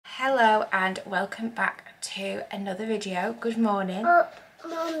Hello and welcome back to another video. Good morning. Oh,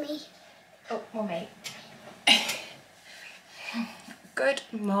 Mummy. Oh, Mummy. Good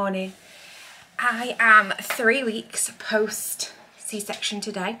morning. I am 3 weeks post C-section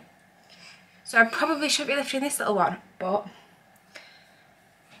today. So I probably should be lifting this little one, but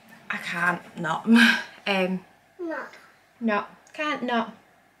I can't not. I can't not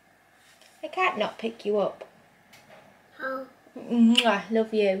pick you up. Oh. Mwah,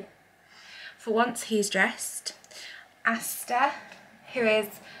 love you. For once he's dressed. Asta, who is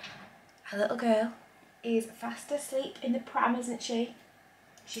a little girl, is fast asleep in the pram, isn't she?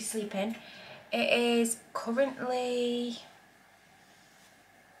 She's sleeping. It is currently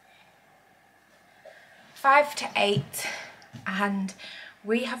 5 to 8 and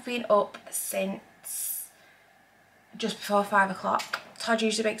we have been up since just before 5 o'clock. Todd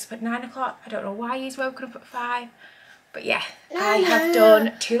usually wakes up at 9 o'clock. I don't know why he's woken up at 5. But yeah, I have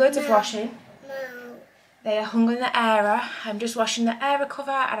done 2 loads of washing. They are hung on the airer. I'm just washing the airer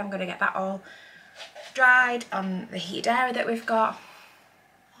cover and I'm going to get that all dried on the heated airer that we've got.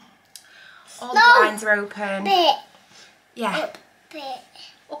 All the blinds are open. Yeah. Up a bit.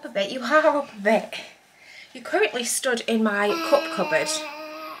 Up a bit. You are up a bit. You're currently stood in my cup cupboard,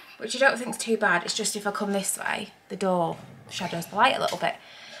 which I don't think is too bad. It's just if I come this way, the door shadows the light a little bit.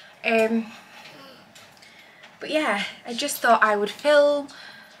 But yeah, I just thought I would film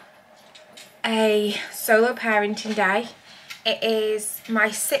a solo parenting day. It is my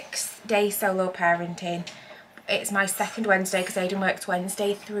 6th day solo parenting. It's my 2nd Wednesday because Aidan works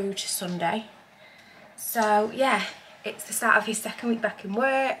Wednesday through to Sunday. So yeah, it's the start of his 2nd week back in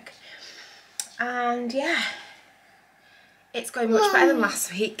work. And yeah, it's going much better than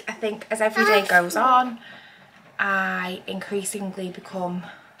last week. I think as every day goes on, I increasingly become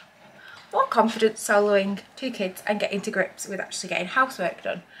more confident soloing 2 kids and getting to grips with actually getting housework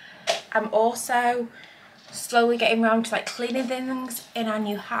done. I'm also slowly getting around to like cleaning things in our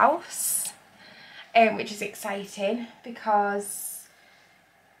new house, which is exciting because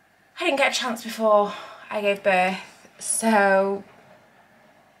I didn't get a chance before I gave birth. So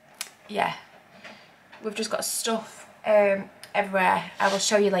yeah, we've just got stuff everywhere. I will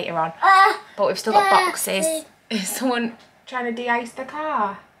show you later on, but we've still got boxes. Is someone trying to de-ice the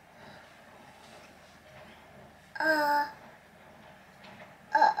car?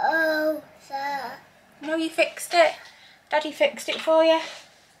 Uh-oh, sir. No, you fixed it. Daddy fixed it for you.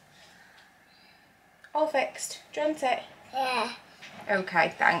 All fixed. Do you want it? Yeah.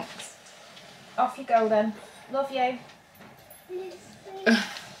 Okay, thanks. Off you go then. Love you.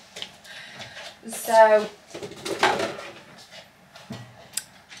 So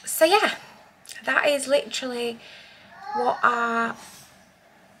yeah, that is literally what our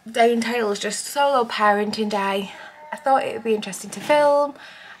day entails, just solo parenting day. I thought it would be interesting to film.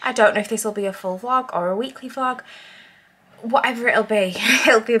 I don't know if this will be a full vlog or a weekly vlog. Whatever it'll be,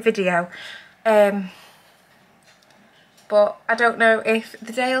 it'll be a video. But I don't know if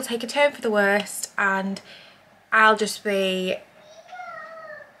the day will take a turn for the worst and I'll just be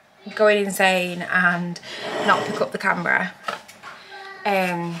going insane and not pick up the camera.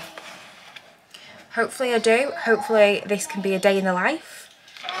 Hopefully I do. Hopefully this can be a day in the life.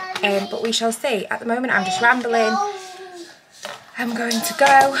 But we shall see. At the moment I'm just rambling. I'm going to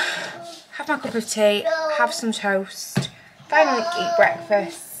go have my cup of tea, have some toast, finally eat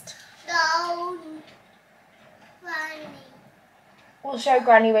breakfast. We'll show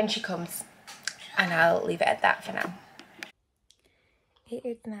Granny when she comes and I'll leave it at that for now. It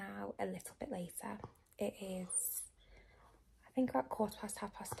is now a little bit later. It is, I think, about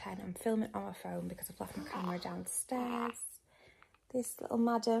 10:15. I'm filming on my phone because I've left my camera downstairs. This little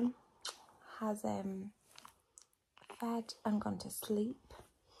madam has fed and gone to sleep.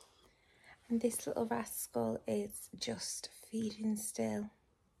 And this little rascal is just feeding still.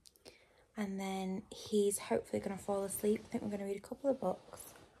 And then he's hopefully going to fall asleep. I think we're going to read a couple of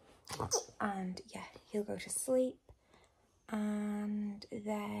books. And yeah, he'll go to sleep. And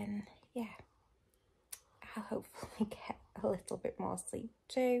then, yeah, I'll hopefully get a little bit more sleep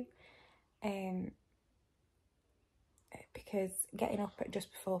too. Because getting up at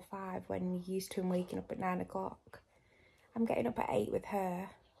just before 5 when you're used to him waking up at 9 o'clock. I'm getting up at 8 with her,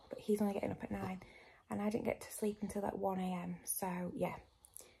 but he's only getting up at 9. And I didn't get to sleep until like 1 AM. So yeah,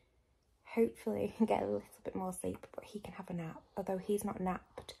 hopefully he can get a little bit more sleep, but he can have a nap. Although he's not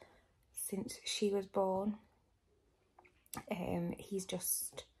napped since she was born. He's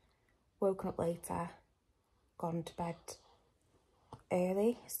just woken up later, gone to bed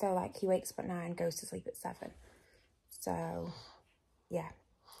early. So like he wakes up at 9, goes to sleep at 7. So yeah,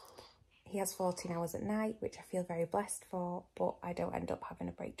 he has 14 hours at night, which I feel very blessed for, but I don't end up having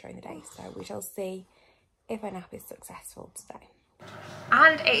a break during the day. So we shall see if a nap is successful today.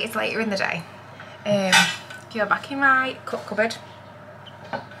 And it is later in the day. You're back in my cook cupboard.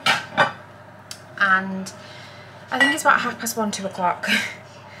 And I think it's about 1:30, 2 o'clock.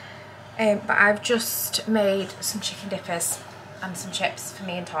 But I've just made some chicken dippers and some chips for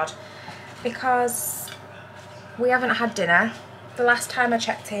me and Todd because we haven't had dinner. The last time I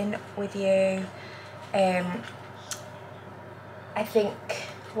checked in with you, I think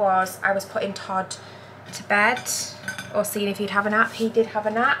I was putting Todd to bed or seeing if he'd have a nap. He did have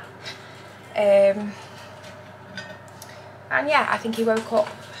a nap. And yeah, I think he woke up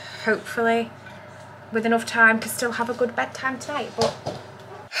hopefully with enough time to still have a good bedtime tonight. But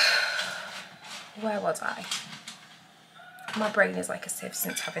where was I? My brain is like a sieve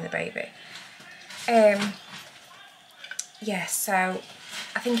since having the baby. Yeah, so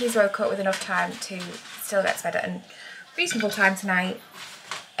I think he's woke up with enough time to still get to bed at a reasonable time tonight.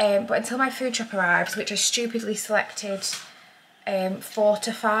 But until my food shop arrives, which I stupidly selected 4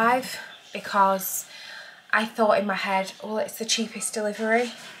 to 5 because I thought in my head, well, it's the cheapest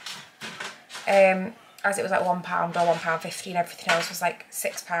delivery. As it was like £1 or £1.50 and everything else was like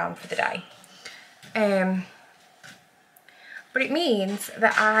 £6 for the day. But it means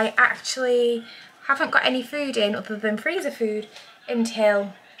that I actually haven't got any food in other than freezer food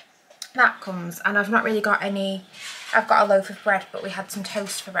until that comes, and I've not really got any. I've got a loaf of bread, but we had some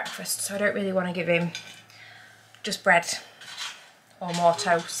toast for breakfast, so I don't really want to give him just bread or more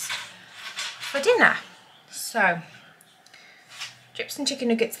toast for dinner. So chips and chicken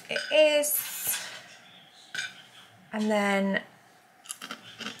nuggets it is, and then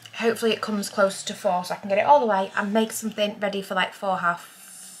hopefully it comes close to 4 so I can get it all the way and make something ready for like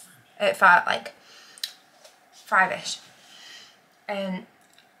 5ish. And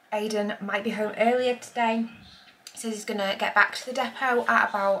Aiden might be home earlier today. He says he's gonna get back to the depot at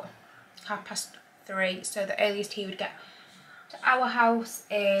about 3:30, so the earliest he would get to our house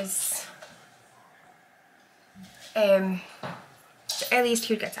is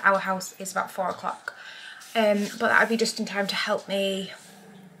about 4 o'clock. But that would be just in time to help me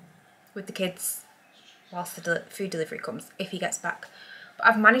with the kids whilst the food delivery comes, if he gets back. But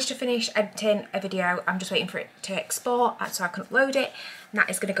I've managed to finish editing a video. I'm just waiting for it to export so I can upload it, and that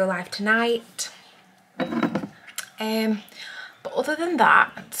is going to go live tonight. But other than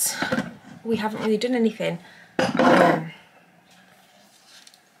that, we haven't really done anything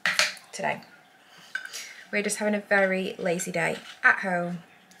today. We're just having a very lazy day at home.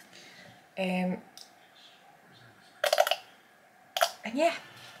 And yeah,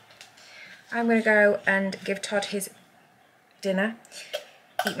 I'm going to go and give Todd his dinner,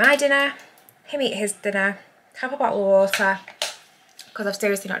 eat my dinner, him eat his dinner, have a bottle of water, because I've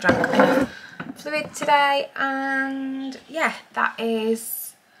seriously not drank enough fluid today. And yeah, that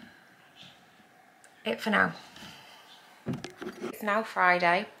is it for now. It's now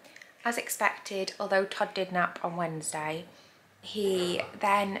Friday. As expected, although Todd did nap on Wednesday, he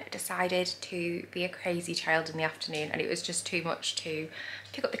then decided to be a crazy child in the afternoon, and it was just too much to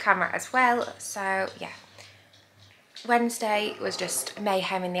pick up the camera as well. So yeah, Wednesday was just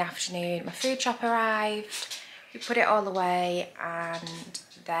mayhem in the afternoon. My food shop arrived, we put it all away, and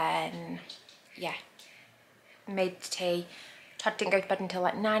then yeah, made the tea. Todd didn't go to bed until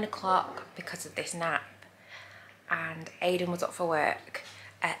like 9 o'clock because of this nap, and Aiden was up for work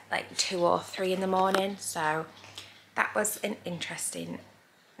at like 2 or 3 in the morning, so that was an interesting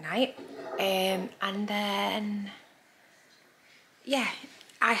night. And then yeah,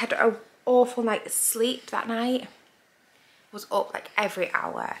 I had an awful night's sleep that night. Was up like every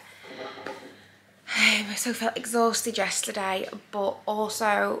hour. I so felt exhausted yesterday, but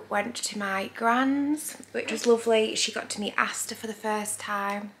also went to my gran's, which was lovely. She got to meet Asta for the first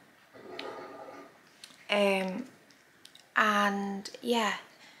time. And yeah,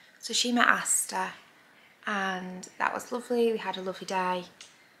 so she met Asta, and that was lovely. We had a lovely day.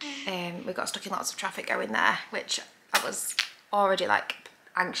 We got stuck in lots of traffic going there, which I was already like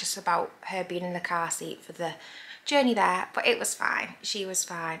anxious about her being in the car seat for the journey there, but it was fine. She was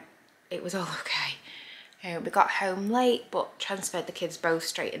fine. It was all okay. We got home late, but transferred the kids both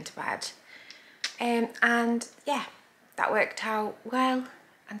straight into bed. And yeah, that worked out well.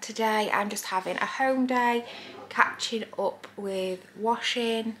 And today I'm just having a home day, catching up with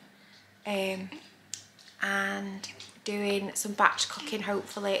washing, and doing some batch cooking,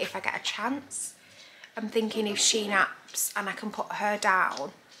 hopefully, if I get a chance. I'm thinking if she naps and I can put her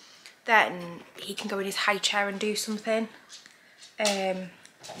down, then he can go in his high chair and do something.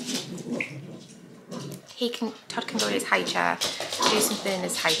 Todd can go in his high chair, do something in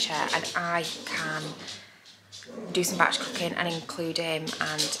his high chair, and I can do some batch cooking and include him,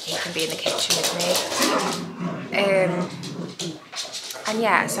 and he can be in the kitchen with me. And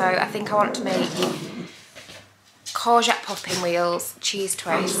yeah, so I think I want to make courgette puff pinwheels, cheese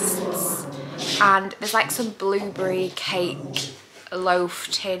twists, and there's like some blueberry cake loaf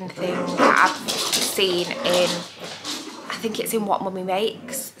tin thing that I've seen in, I think it's in What Mummy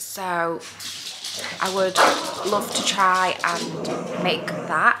Makes, so I would love to try and make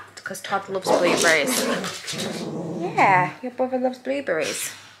that because Todd loves blueberries. Yeah, your brother loves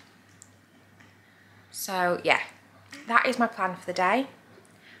blueberries. So yeah, that is my plan for the day,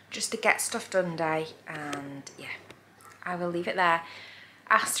 just to get stuff done day, and yeah, I will leave it there.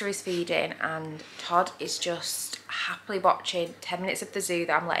 Aster is feeding and Todd is just happily watching 10 minutes of the zoo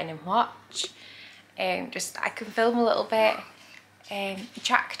that I'm letting him watch. Just I can film a little bit.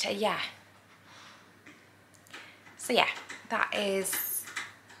 Tractor, yeah. So yeah, that is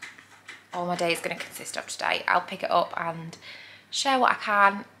all my day is going to consist of today. I'll pick it up and share what I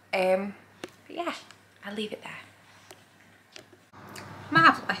can. But yeah, I'll leave it there.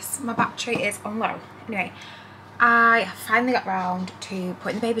 Marvellous, my battery is on low. Anyway, I finally got round to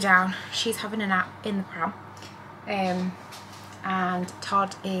putting the baby down. She's having a nap in the pram. And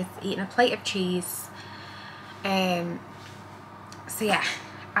Todd is eating a plate of cheese. So yeah,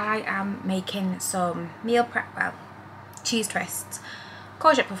 I am making some meal prep, well, cheese twists,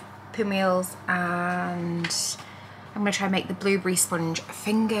 courgette puff pinwheels, and I'm going to try and make the blueberry sponge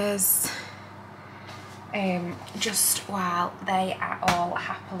fingers. Just while they are all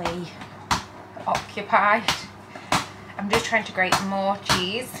happily occupied. I'm just trying to grate more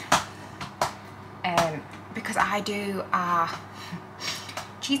cheese because I do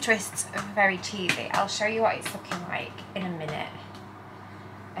cheese twists are very cheesy. I'll show you what it's looking like in a minute.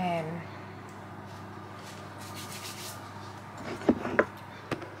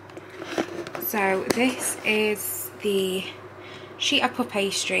 So this is the sheet of puff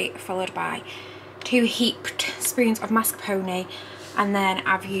pastry followed by 2 heaped spoons of mascarpone, and then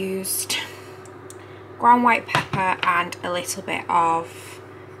I've used ground white pepper and a little bit of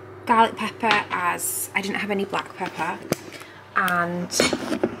garlic pepper as I didn't have any black pepper, and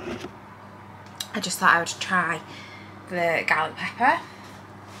I just thought I would try the garlic pepper.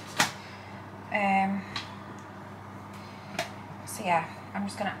 So yeah, I'm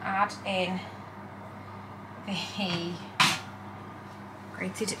just going to add in the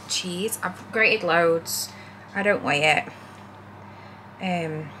grated cheese. I've grated loads, I don't weigh it.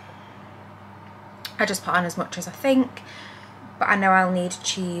 I just put on as much as I think, but I know I'll need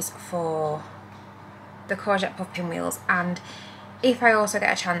cheese for the courgette puff pinwheels, and if I also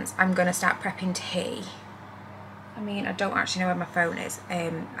get a chance I'm going to start prepping tea. I mean, I don't actually know where my phone is.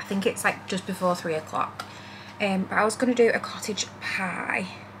 I think it's like just before 3 o'clock. But I was going to do a cottage pie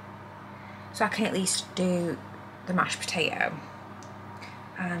so I can at least do the mashed potato,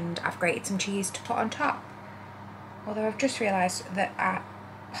 and I've grated some cheese to put on top. Although I've just realised that a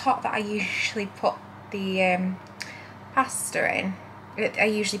pot that I usually put the pasta in, I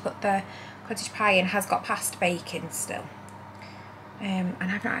usually put the cottage pie in, has got pasta baking still. And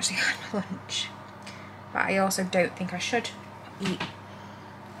I've not actually had my lunch. But I also don't think I should eat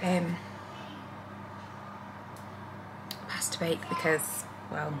pasta bake because,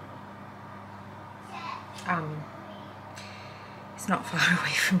 well, it's not far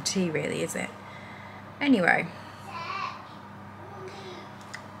away from tea really, is it? Anyway.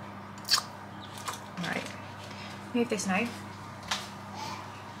 Right, move this now.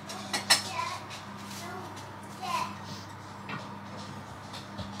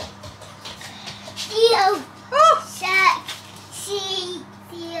 Theo. Oh!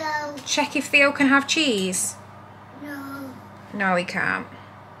 Theo. Check if Theo can have cheese. No. No, he can't.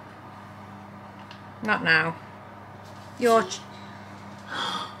 Not now. You're...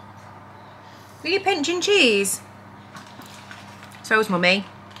 Are you pinching cheese? So's Mummy.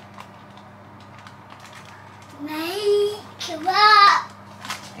 Make a wrap.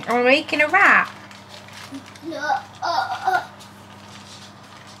 Are we making a wrap? No.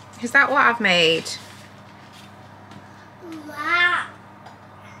 Is that what I've made? Wrap.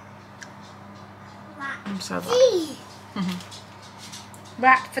 I'm so bad.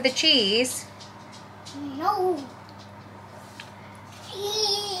 Wrap for the cheese? No.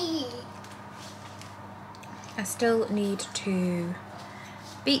 I still need to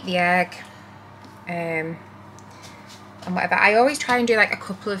beat the egg and whatever. I always try and do like a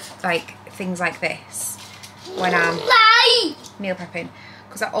couple of like things like this when I'm meal prepping,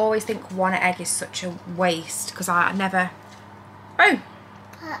 because I always think one egg is such a waste because I never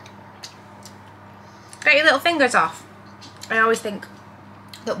Get your little fingers off. I always think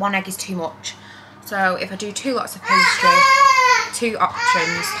that 1 egg is too much. So if I do 2 lots of pastry, 2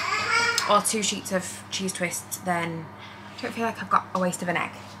 options, or 2 sheets of cheese twists, then I don't feel like I've got a waste of an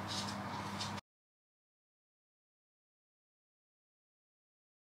egg.